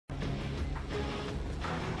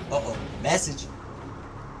Uh-oh. Message.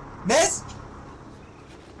 Message!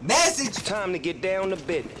 Time to get down to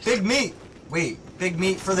business. Big meat! Wait, big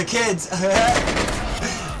meat for the kids.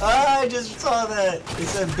 I just saw that. It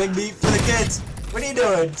said big meat for the kids. What are you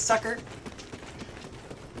doing, sucker?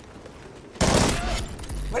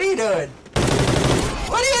 What are you doing?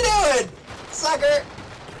 What are you doing, sucker?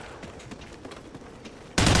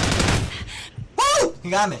 Woo! He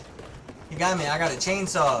got me. He got me. I got a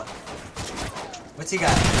chainsaw. What's he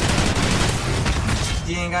got?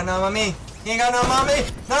 He ain't got none on me. He ain't got none on me.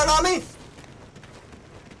 None on me.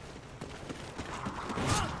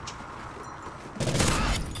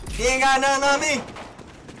 He ain't got nothing on me.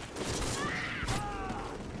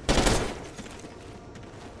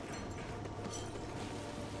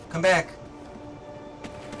 Come back.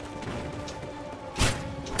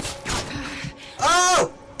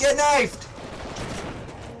 Oh! Get knifed!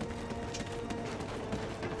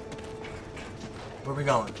 Where we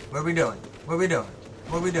going? What are we doing? What are we doing?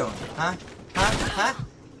 What are we doing? Huh? Huh? Huh?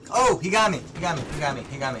 Oh! He got me! He got me! He got me!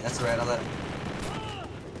 He got me! That's alright, I'll let him.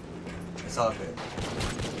 It's all good.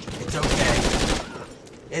 It's okay.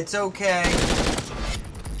 It's okay.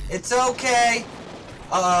 It's okay!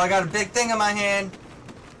 Uh-oh, I got a big thing in my hand.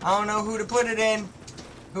 I don't know who to put it in.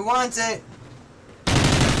 Who wants it?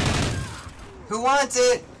 Who wants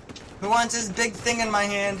it? Who wants this big thing in my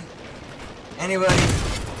hand? Anybody?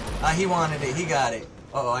 He wanted it. He got it.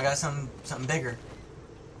 Uh-oh, I got something bigger.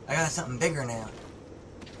 I got something bigger now.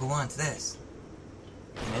 Who wants this?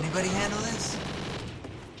 Can anybody handle this?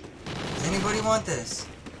 Does anybody want this?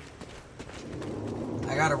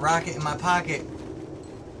 I got a rocket in my pocket.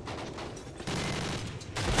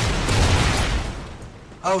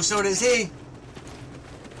 Oh, so does he.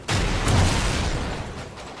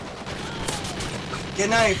 Get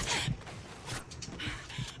knifed.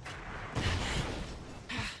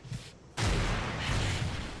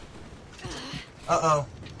 Uh-oh.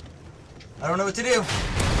 I don't know what to do.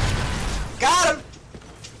 Got him!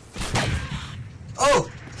 Oh!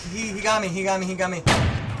 He got me, he got me, he got me.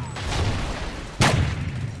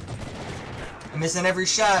 I'm missing every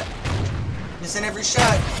shot. Missing every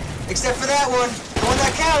shot. Except for that one. The one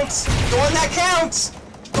that counts. The one that counts.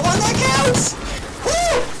 The one that counts.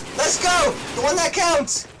 Woo! Let's go. The one that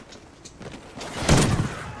counts.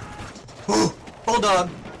 Woo! Bulldog.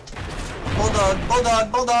 Bulldog.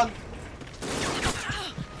 Bulldog. Bulldog.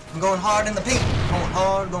 I'm going hard in the paint. Going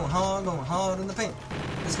hard, going hard, going hard in the paint.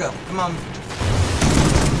 Let's go. Come on.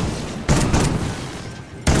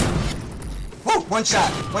 Woo! One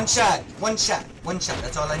shot. One shot. One shot. One shot.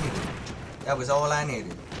 That's all I needed. That was all I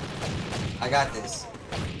needed. I got this.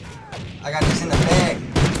 I got this in the bag.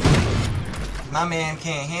 My man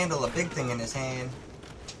can't handle a big thing in his hand.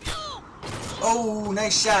 Oh,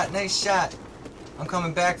 nice shot, nice shot. I'm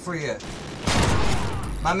coming back for you.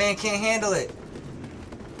 My man can't handle it.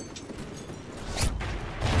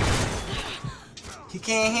 He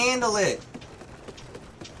can't handle it.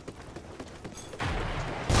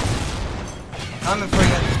 I'm coming for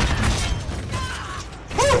you.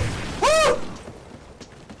 Woo! Woo!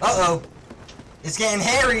 Uh-oh. It's getting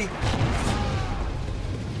hairy.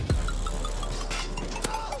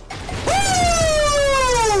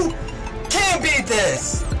 Woo! Can't beat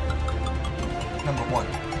this. Number one.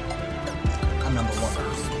 I'm number one.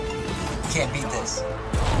 Can't beat this.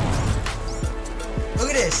 Look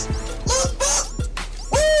at this. Look, look.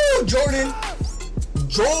 Woo! Jordan.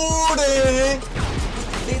 Jordan.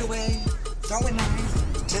 Fade away. Throw a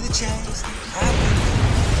knife to the chest. I win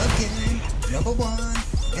again. Number one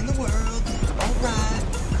in the world. Alright,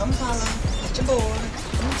 come holla at your boy.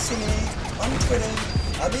 Come see me on Twitter.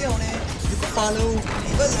 I'll be on it. You can follow,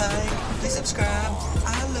 leave a like, please subscribe.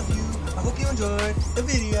 I love you. I hope you enjoyed the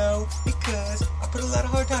video because I put a lot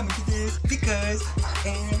of hard time into this because I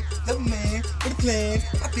am the man with a plan.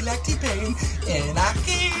 I feel like T-Pain and I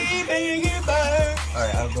keep making it back.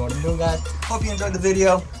 Alright, I don't know what I'm doing, guys. Hope you enjoyed the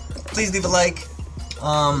video. Please leave a like.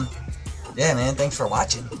 Yeah, man, thanks for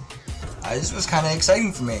watching. This was kind of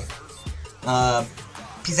exciting for me.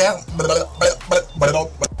 Peace out.